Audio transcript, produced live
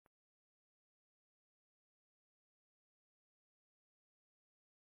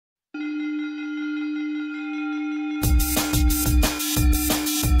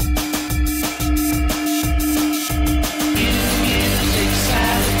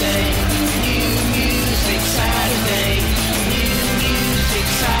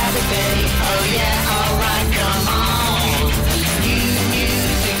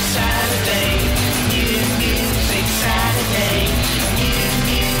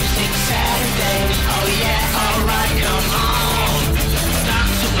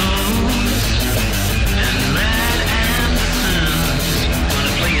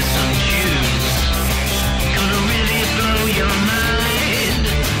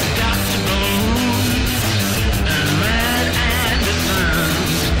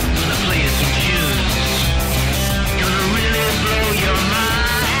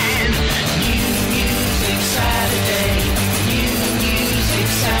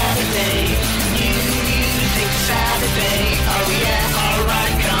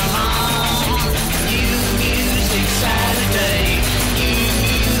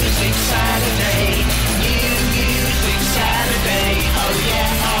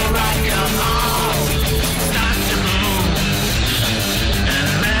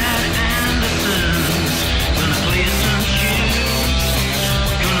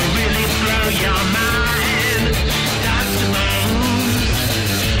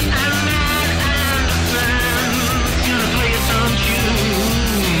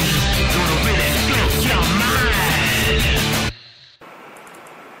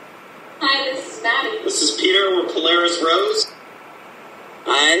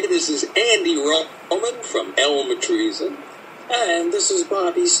This is Andy Roman from Elm Treason. And this is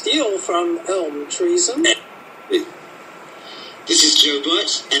Bobby Steele from Elm Treason. This is Joe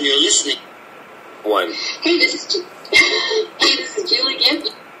Butch, and you're listening. One. Hey, this is Julie Gibbs.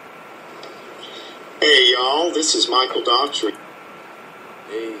 Hey, y'all, this is Michael Daughtry.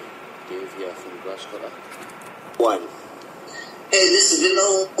 Hey, Dave here from Brush Cutter. One. Hey, this is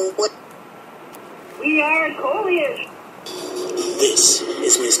Vinod. We are Cohost. This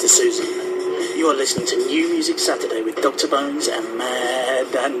is Mr. Susan. You are listening to New Music Saturday with Dr.Bones and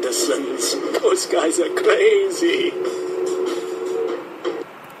Mad Andersons. Those guys are crazy.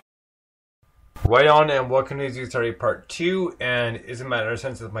 Right on, and welcome to Music Saturday Part 2, and isn't Matt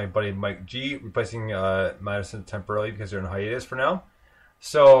Anderson with my buddy Mike G, replacing Madison temporarily because they're in hiatus for now.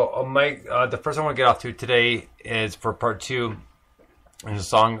 So, Mike, the first I want to get off to today is for Part 2. There's a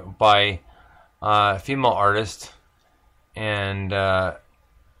song by a female artist, and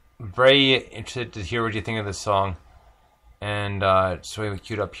very interested to hear what you think of this song. And so we have it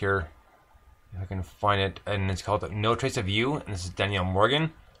queued up here, if I can find it, and it's called No Trace of You, and this is Danielle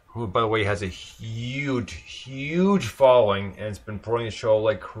Morgan, who, by the way, has a huge following, and it's been promoting the show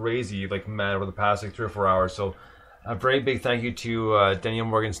like crazy, like mad, over the past like 3 or 4 hours. So a very big thank you to Danielle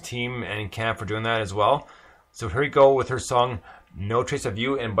Morgan's team and Camp for doing that as well. So here we go with her song No Trace of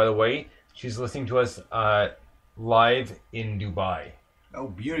You, and by the way, she's listening to us live in Dubai. Oh,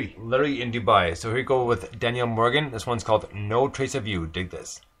 beauty. Literally in Dubai. So here we go with Danielle Morgan. This one's called No Trace of You. Dig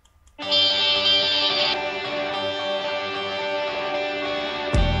this.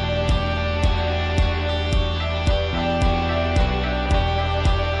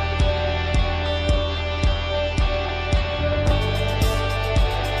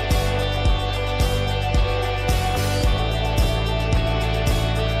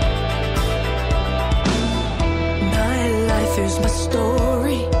 My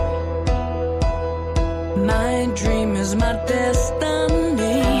story, my dream is my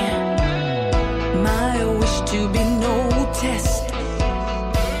destiny.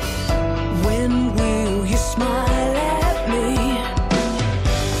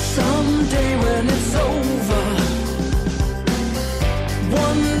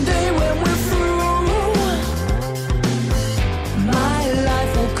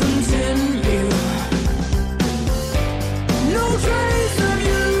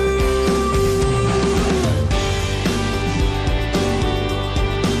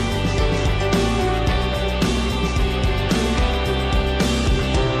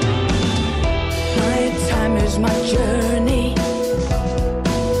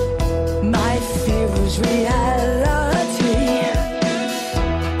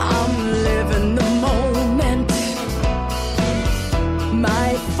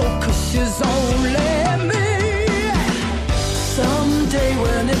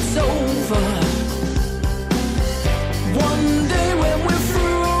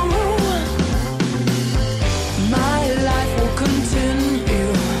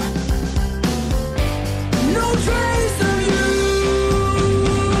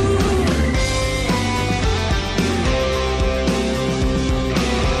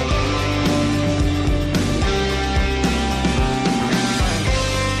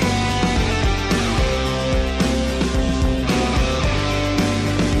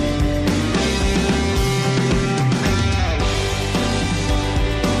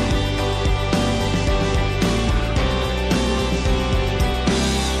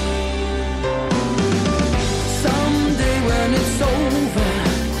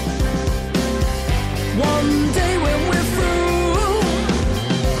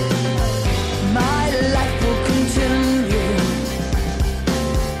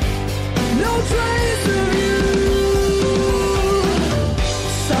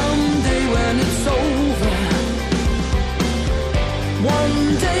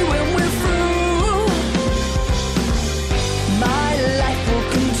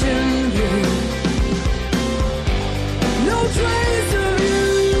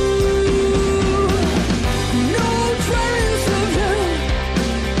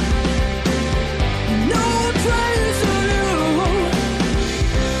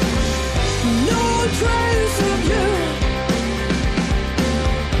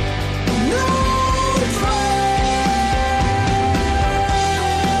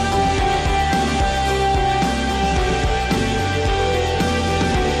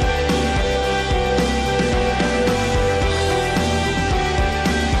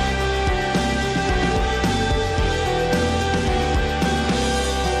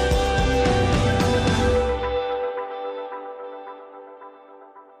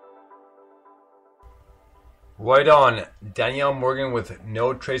 Right on. Danielle Morgan with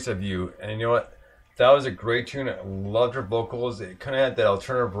No Trace of You. And you know what? That was a great tune. I loved her vocals. It kind of had that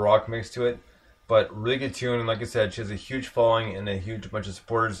alternative rock mix to it. But really good tune. And like I said, she has a huge following and a huge bunch of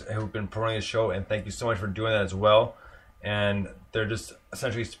supporters who've been promoting the show. And thank you so much for doing that as well. And they're just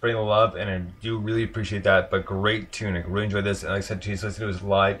essentially spreading the love. And I do really appreciate that. But great tune. I really enjoyed this. And like I said, she's listening to us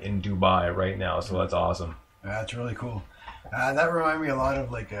live in Dubai right now. So that's awesome. That's really cool. That reminded me a lot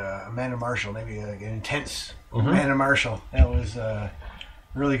of like Amanda Marshall, maybe like an intense Amanda Marshall. That was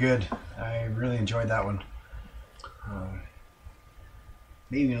really good. I really enjoyed that one.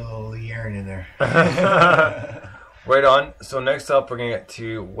 Maybe a little Lee Aaron in there. Right on. So next up, we're going to get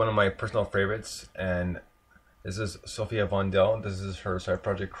to one of my personal favorites. And this is Sophia Vondel. This is her side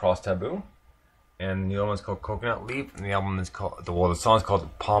project, Cross Taboo. And the album is called Coconut Leaf. And the album is called, the song is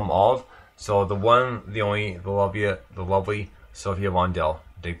called Palm Olive. So the one, the only, the lovely Sophia Vondel.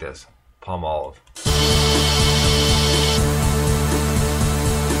 Dig this. Palm Olive.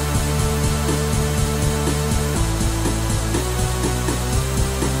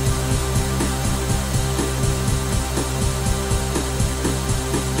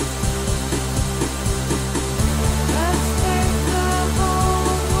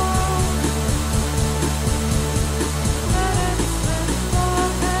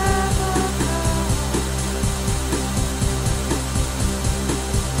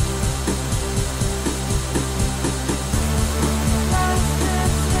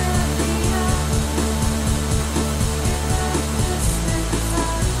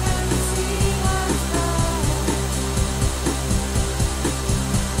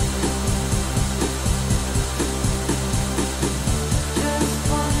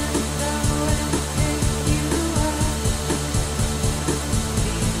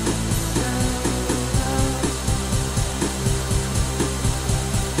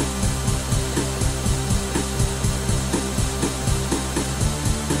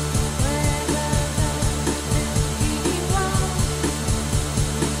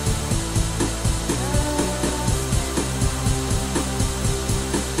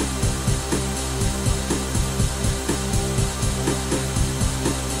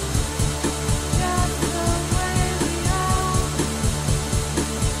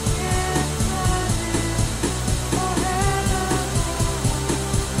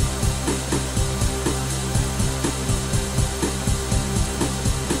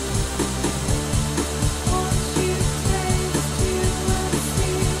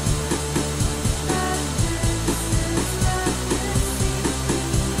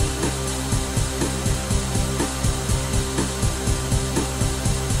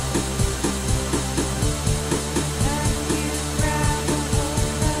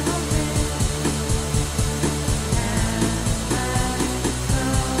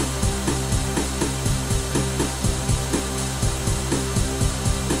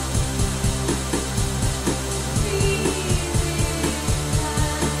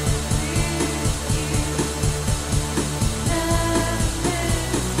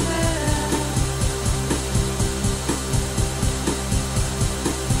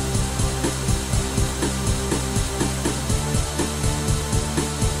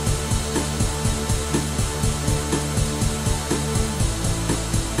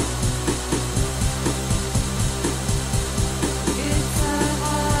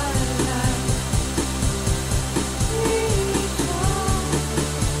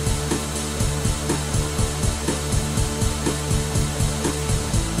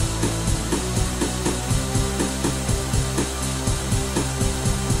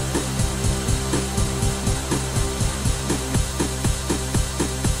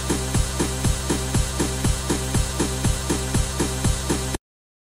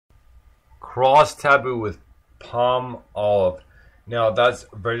 Cross Taboo with Palm Olive. Now that's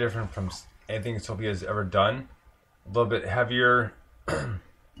very different from anything Sophia's ever done. A little bit heavier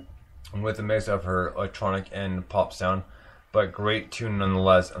with a mix of her electronic and pop sound, but great tune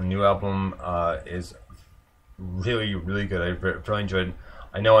nonetheless. A new album is really, really good. I really enjoyed it.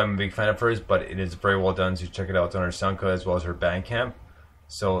 I know I'm a big fan of hers, but it is very well done, so check it out. It's on her SoundCloud as well as her Bandcamp.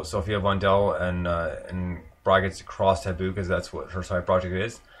 So Sophia Vondel and brackets Cross Taboo, because that's what her side project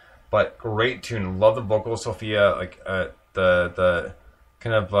is. But great tune. Love the vocals, Sophia. Like the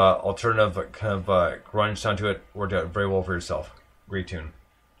kind of alternative, kind of grunge sound to it worked out very well for yourself. Great tune.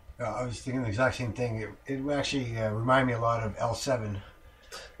 I was thinking the exact same thing. It actually reminded me a lot of L7.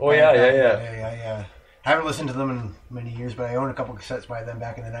 Oh yeah. I haven't listened to them in many years, but I own a couple cassettes by them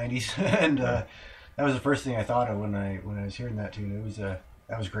back in the '90s, and that was the first thing I thought of when I was hearing that tune. It was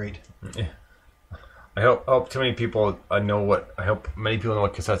that was great. Yeah. I hope too many people know what. I hope many people know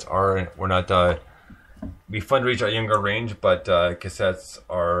what cassettes are, and we're not be fun to reach a younger range, but cassettes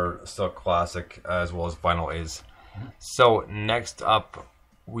are still classic as well as vinyl is. So next up,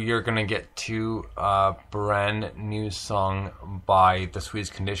 we are gonna get to a brand new song by The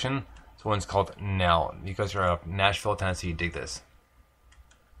Sweetest Condition. This one's called Now. You guys are out of Nashville, Tennessee. Dig this.